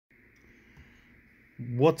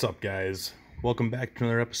What's up, guys? Welcome back to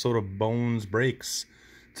another episode of Bones Breaks.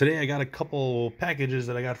 Today I got a couple packages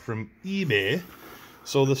that I got from eBay.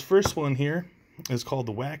 So this first one here is called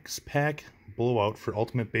the Wax Pack Blowout for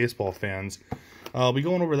Ultimate Baseball fans. I'll be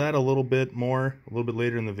going over that a little bit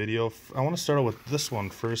later in the video. I want to start out with this one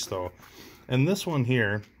first, though. And this one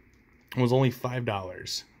here was only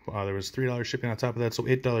 $5. There was $3 shipping on top of that, so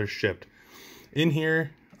 $8 shipped. In here,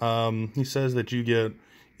 he says that you get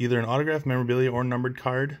either an autographed memorabilia or numbered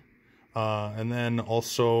card, and then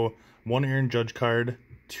also one Aaron Judge card,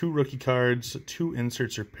 2 rookie cards, 2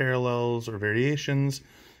 inserts or parallels or variations,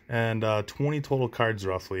 and 20 total cards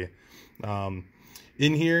roughly. In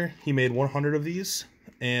here, he made 100 of these,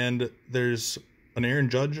 and there's an Aaron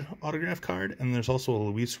Judge autograph card, and there's also a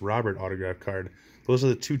Luis Robert autograph card. Those are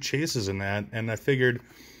the 2 chases in that, and I figured,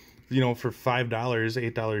 you know, for $5,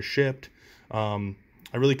 $8 shipped, I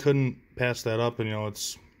really couldn't pass that up, and you know,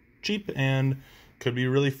 it's cheap and could be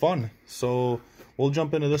really fun. So we'll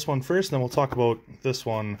jump into this one first, and then we'll talk about this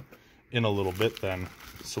one in a little bit then.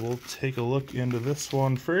 So we'll take a look into this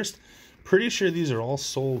one first. Pretty sure these are all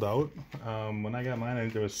sold out. When I got mine, I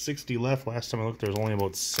think there was 60 left. Last time I looked, there was only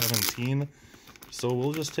about 17. So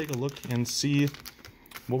we'll just take a look and see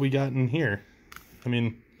what we got in here. I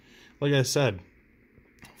mean, like I said,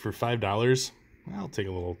 for $5, I'll take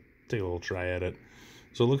a little try at it.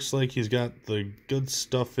 So it looks like he's got the good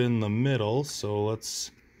stuff in the middle, so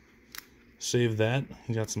let's save that.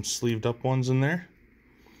 He's got some sleeved up ones in there.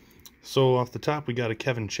 So off the top, we got a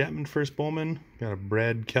Kevin Chapman first Bowman, got a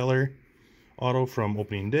Brad Keller auto from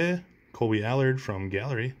opening day, Colby Allard from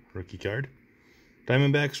Gallery, rookie card,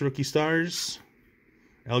 Diamondbacks rookie stars,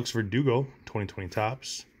 Alex Verdugo, 2020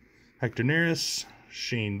 tops, Hector Neris,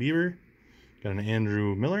 Shane Bieber, got an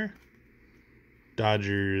Andrew Miller,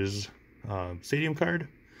 Dodgers stadium card,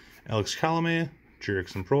 Alex Colomé,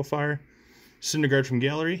 Jurickson Profile, Syndergaard from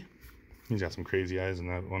Gallery. He's got some crazy eyes in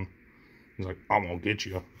that one. He's like, I'm gonna get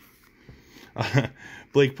you.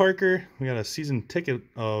 Blake Parker. We got a season ticket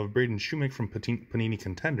of Braden Shoemaker from Panini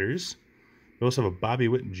Contenders. We also have a Bobby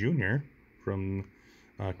Witt Jr. from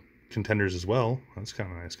Contenders as well. That's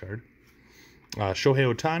kind of a nice card.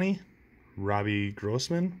 Shohei Ohtani, Robbie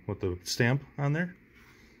Grossman with the stamp on there.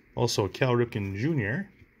 Also a Cal Ripken Jr.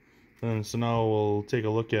 And so now we'll take a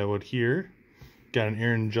look at what here. Got an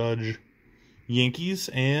Aaron Judge Yankees,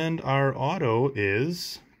 and our auto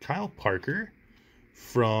is Kyle Parker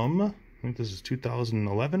from, I think this is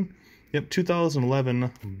 2011. Yep,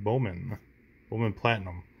 2011 Bowman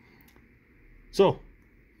Platinum. So,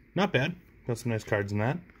 not bad. Got some nice cards in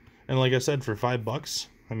that. And like I said, for $5,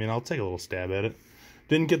 I mean, I'll take a little stab at it.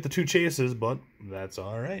 Didn't get the 2 chases, but that's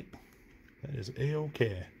alright. That is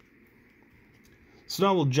A-okay. So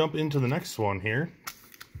now we'll jump into the next one here.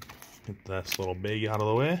 Get this little bag out of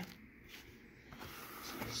the way.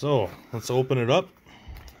 So let's open it up.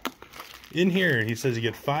 In here, he says you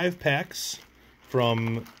get 5 packs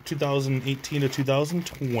from 2018 to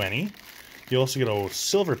 2020. You also get a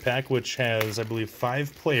silver pack, which has, I believe,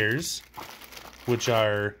 5 players, which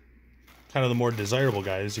are kind of the more desirable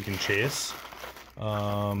guys you can chase.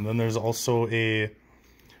 Then there's also a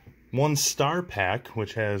 1 star pack,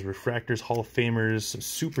 which has Refractors, Hall of Famers,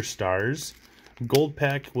 Superstars. Gold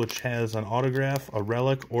pack, which has an autograph, a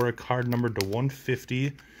relic, or a card numbered to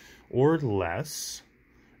 150 or less.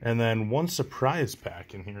 And then 1 surprise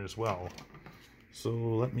pack in here as well. So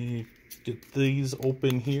let me get these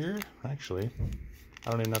open here. Actually,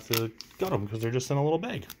 I don't even have to gut them because they're just in a little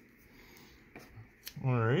bag.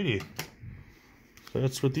 Alrighty. So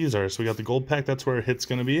that's what these are. So we got the gold pack, that's where our hit's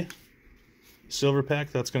going to be. Silver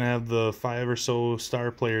pack, that's going to have the 5 or so star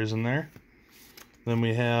players in there. Then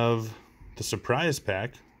we have the surprise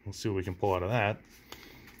pack. We'll see what we can pull out of that.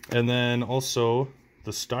 And then also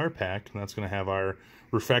the star pack, and that's going to have our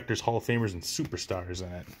Refractors, Hall of Famers, and Superstars in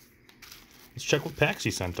it. Let's check what packs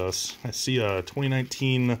he sent us. I see a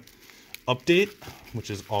 2019 update, which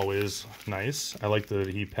is always nice. I like that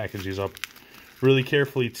he packaged these up really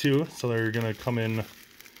carefully too, so they're going to come in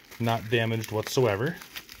not damaged whatsoever.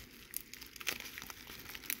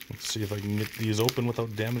 Let's see if I can get these open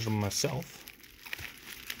without damaging them myself.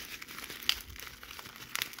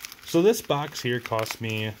 So this box here cost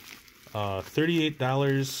me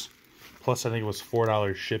 $38, plus I think it was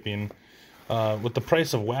 $4 shipping. With the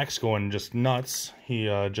price of wax going just nuts, he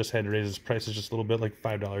just had to raise his prices just a little bit, like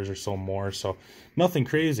 $5 or so more, so nothing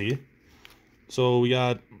crazy. So we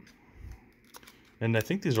got, and I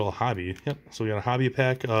think these are all hobby. Yep, so we got a hobby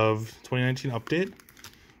pack of 2019 update.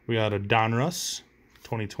 We got a Donruss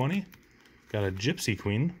 2020. Got a Gypsy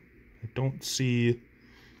Queen. I don't see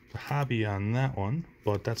the hobby on that one,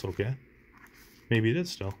 but that's okay. Maybe it is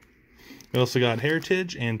still. We also got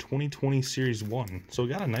Heritage and 2020 Series 1. So we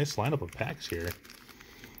got a nice lineup of packs here.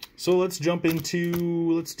 So let's jump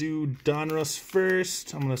into, let's do Donruss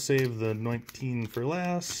first. I'm going to save the 19 for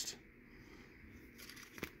last.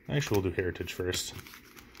 Actually, we'll do Heritage first.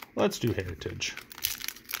 Let's do Heritage.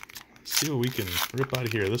 Let's see what we can rip out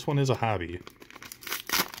of here. This one is a hobby.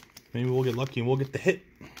 Maybe we'll get lucky and we'll get the hit.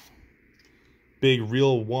 Big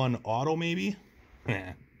Real 1 auto, maybe?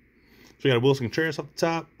 Yeah. So we got a Wilson Contreras up the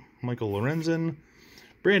top. Michael Lorenzen.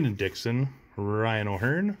 Brandon Dixon. Ryan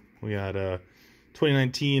O'Hearn. We got a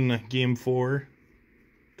 2019 Game 4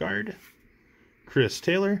 guard. Chris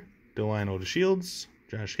Taylor. Delino DeShields.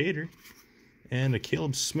 Josh Hader. And a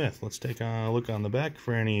Caleb Smith. Let's take a look on the back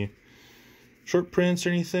for any short prints or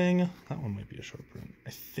anything. That one might be a short print.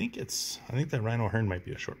 I think that Ryan O'Hearn might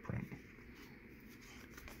be a short print.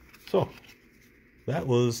 So that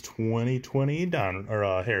was 2020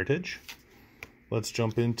 Heritage. Let's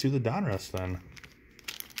jump into the Donruss then.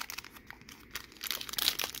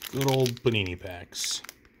 Good old Panini packs,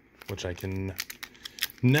 which I can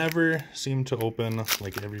never seem to open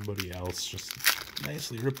like everybody else. Just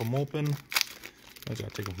nicely rip them open. I just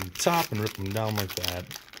gotta take them from the top and rip them down like that.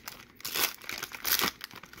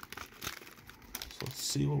 So let's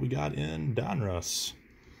see what we got in Donruss.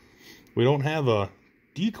 We don't have a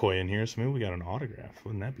decoy in here, so maybe we got an autograph.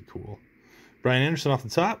 Wouldn't that be cool? Brian Anderson off the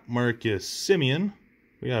top. Marcus Simeon.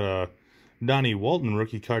 We got a Donnie Walton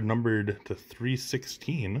rookie card numbered to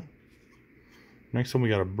 316. Next one we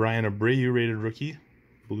got a Brian Abreu rated rookie,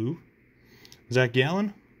 blue. Zach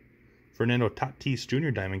Gallen. Fernando Tatis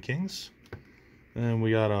Jr. Diamond Kings. And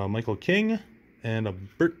we got a Michael King and a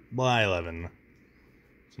Bert Blyleven.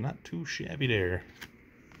 So not too shabby there.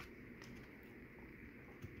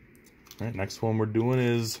 Alright, next one we're doing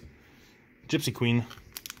is Gypsy Queen.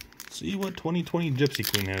 Let's see what 2020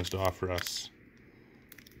 Gypsy Queen has to offer us.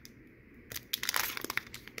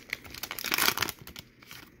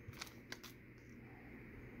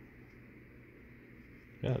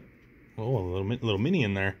 Got a little mini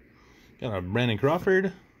in there. Got a Brandon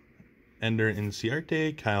Crawford, Ender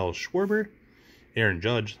Inciarte, Kyle Schwarber, Aaron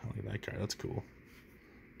Judge. Look at that card, that's cool.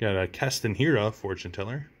 Got a Keston Hiura, Fortune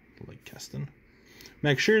Teller. I like Keston.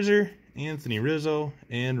 Max Scherzer, Anthony Rizzo,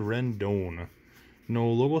 and Rendon. No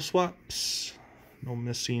logo swaps. No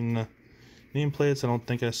missing nameplates. I don't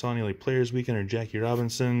think I saw any like Players Weekend or Jackie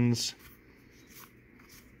Robinsons.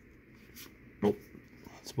 Nope.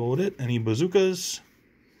 That's about it. Any bazookas?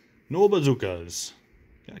 No bazookas.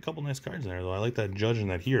 Got a couple nice cards in there though. I like that Judge and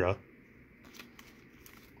that Hira.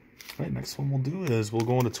 Alright, next one we'll do is we'll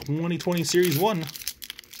go into 2020 Series 1.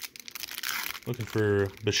 Looking for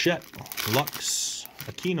Bichette, Lux,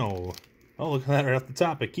 Aquino. Oh, look at that right off the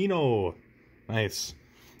top. Aquino. Nice.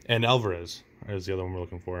 And Alvarez is the other one we're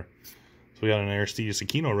looking for. So we got an Aristides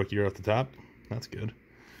Aquino rookie right off the top. That's good.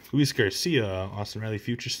 Luis Garcia, Austin Riley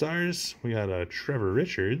Future Stars. We got a Trevor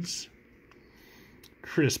Richards.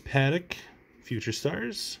 Chris Paddock, Future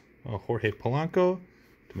Stars. Jorge Polanco.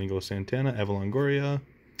 Domingo Santana, Eva Longoria.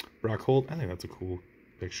 Brock Holt. I think that's a cool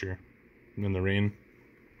picture. In the rain.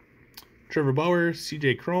 Trevor Bauer,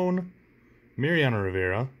 CJ Cron, Mariano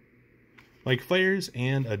Rivera, Mike Fires,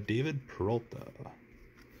 and a David Peralta.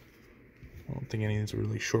 I don't think any of these are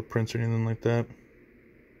really short prints or anything like that.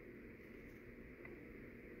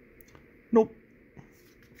 Nope.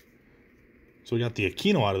 So we got the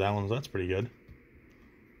Aquino out of that one, so that's pretty good.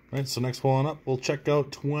 Alright, so next one up, we'll check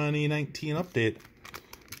out 2019 update.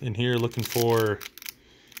 In here looking for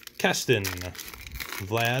Keston,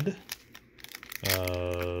 Vlad,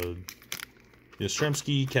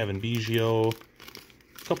 Yastrzemski, Kevin Biggio,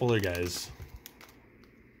 a couple other guys.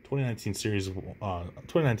 2019 series,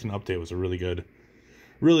 2019 update was a really good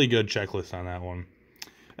checklist on that one.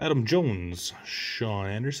 Adam Jones, Sean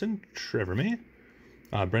Anderson, Trevor May,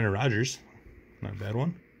 Brendan Rodgers, not a bad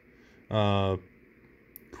one.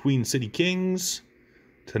 Queen City Kings,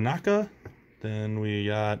 Tanaka. Then we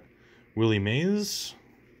got Willie Mays.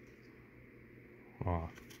 Oh,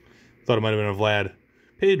 thought it might have been a Vlad.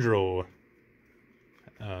 Pedro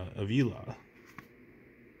Avila.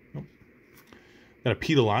 Nope. Got a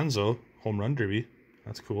Pete Alonso home run derby.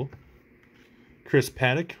 That's cool. Chris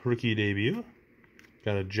Paddock rookie debut.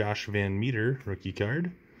 Got a Josh Van Meter rookie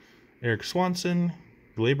card. Eric Swanson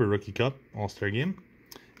Glaber rookie cup all-star game.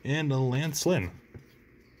 And a Lance Lynn.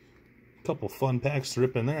 A couple fun packs to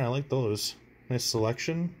rip in there. I like those. Nice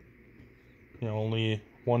selection. You know, only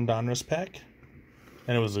one Donruss pack.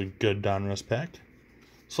 And it was a good Donruss pack.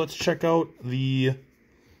 So let's check out the...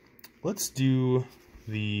 Let's do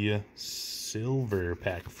the silver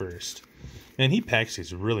pack first. And he packs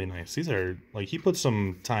these really nice. These are, like, he put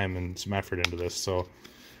some time and some effort into this. So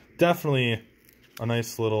definitely a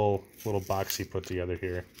nice little box he put together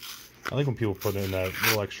here. I like when people put in that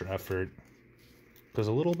little extra effort, because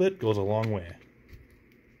a little bit goes a long way.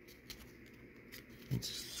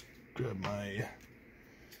 Let's grab my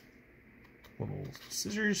little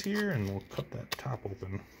scissors here and we'll cut that top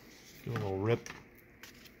open. Give it a little rip.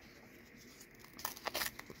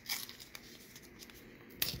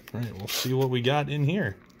 Alright, we'll see what we got in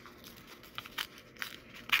here.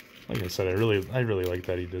 Like I said, I really like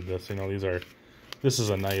that he did this. You know, this is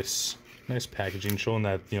a nice packaging, showing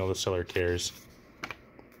that, you know, the seller cares.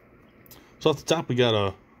 So off the top, we got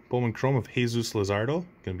a Bowman Chrome of Jesus Luzardo.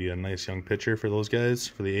 Gonna be a nice young pitcher for those guys,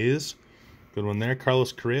 for the A's. Good one there.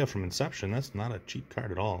 Carlos Correa from Inception. That's not a cheap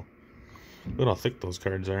card at all. Look how thick those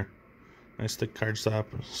cards are. Nice thick card stock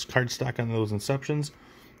on those Inceptions.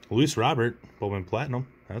 Luis Robert, Bowman Platinum.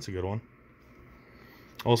 That's a good one.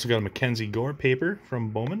 Also got a Mackenzie Gore paper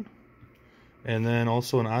from Bowman. And then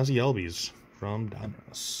also an Ozzie Albies from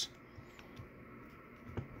Donruss.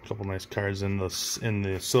 A couple nice cards in the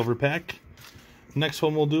silver pack. Next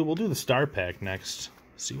one we'll do the star pack next.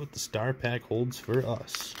 See what the star pack holds for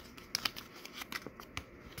us.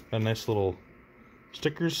 Got nice little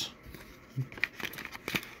stickers.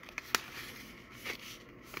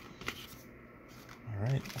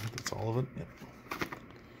 Alright, I think that's all of it. Yep.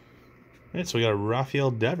 Alright, so we got a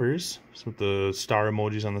Rafael Devers with the star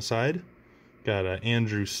emojis on the side. Got a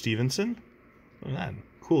Andrew Stevenson. Look at that.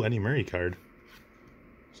 Cool Eddie Murray card.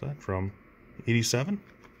 What's that from? 87?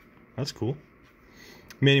 That's cool.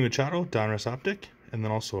 Manny Machado, Donruss Optic. And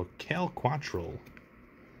then also a Cal Quantrill.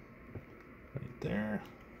 Right there.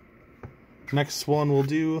 Next one we'll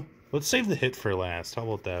do... Let's save the hit for last. How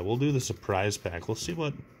about that? We'll do the surprise pack. Let's see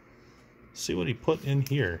what he put in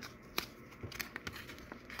here.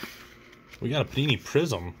 We got a Panini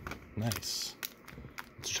Prism. Nice.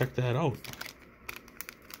 Let's check that out.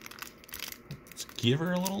 Let's give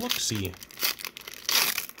her a little look-see.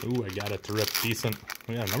 Ooh, I got it to rip decent.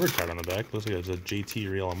 We got a number card on the back. Looks like it's a JT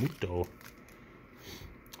Realmuto.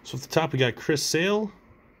 So at the top we got Chris Sale,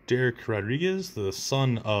 Derek Rodriguez, the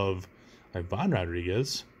son of Ivan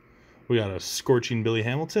Rodriguez. We got a Scorching Billy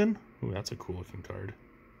Hamilton. Ooh, that's a cool looking card.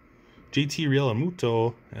 JT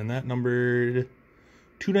Realmuto, and that numbered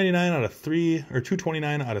 299 out of 3, or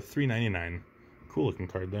 229 out of 399. Cool looking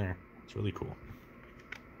card there. It's really cool.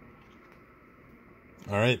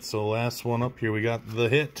 Alright, so last one up here, we got the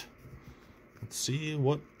hit. Let's see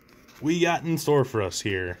what we got in store for us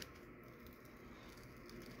here.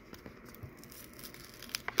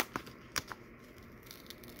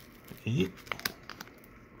 Yep.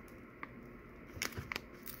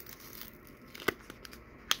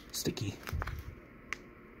 Sticky.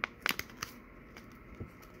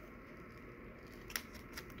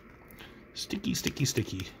 Sticky, sticky,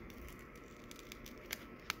 sticky.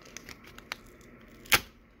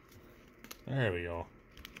 There we go.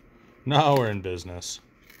 Now we're in business.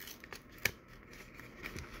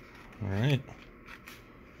 Alright.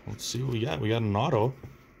 Let's see what we got. We got an auto.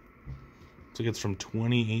 Looks like it's from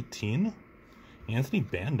 2018. Anthony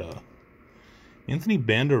Banda. Anthony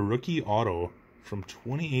Banda rookie auto from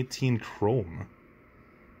 2018 Chrome.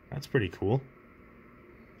 That's pretty cool.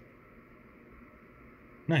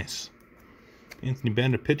 Nice. Anthony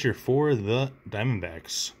Banda pitcher for the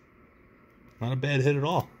Diamondbacks. Not a bad hit at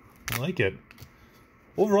all. I like it.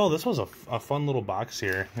 Overall, this was a fun little box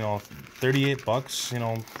here. You know, 38 bucks, you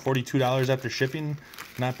know, $42 after shipping.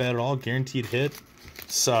 Not bad at all. Guaranteed hit.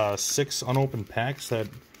 It's 6 unopened packs that,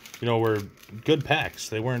 you know, were good packs.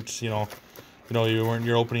 They weren't, you weren't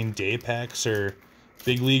your opening day packs or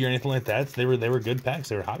big league or anything like that. They were good packs.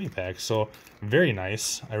 They were hobby packs. So very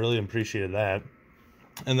nice. I really appreciated that.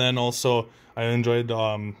 And then also I enjoyed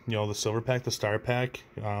the silver pack, the star pack.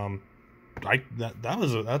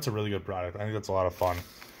 That's a really good product. I think that's a lot of fun.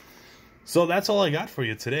 So that's all I got for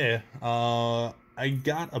you today. I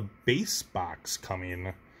got a base box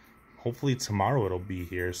coming. Hopefully tomorrow it'll be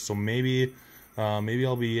here. So maybe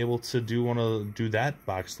I'll be able to do that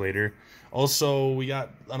box later. Also, we got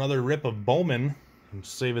another rip of Bowman. I'm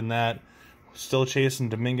saving that. Still chasing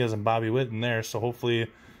Dominguez and Bobby Witt in there. So hopefully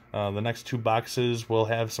the next 2 boxes will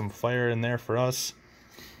have some fire in there for us.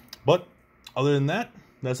 But other than that,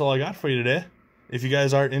 that's all I got for you today. If you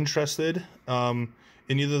guys are interested in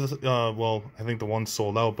either the, I think the one's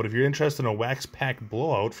sold out, but if you're interested in a Wax Pack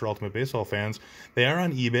Blowout for Ultimate Baseball fans, they are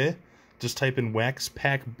on eBay. Just type in Wax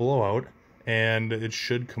Pack Blowout, and it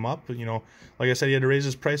should come up. You know, like I said, he had to raise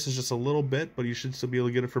his prices just a little bit, but you should still be able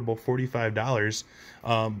to get it for about $45.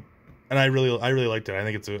 And I really liked it. I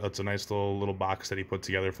think it's a nice little box that he put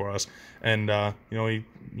together for us, and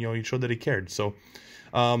he showed that he cared. So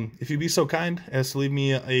If you'd be so kind as to leave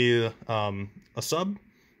me a sub,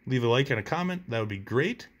 leave a like and a comment, that would be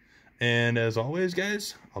great. And as always,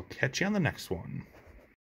 guys, I'll catch you on the next one.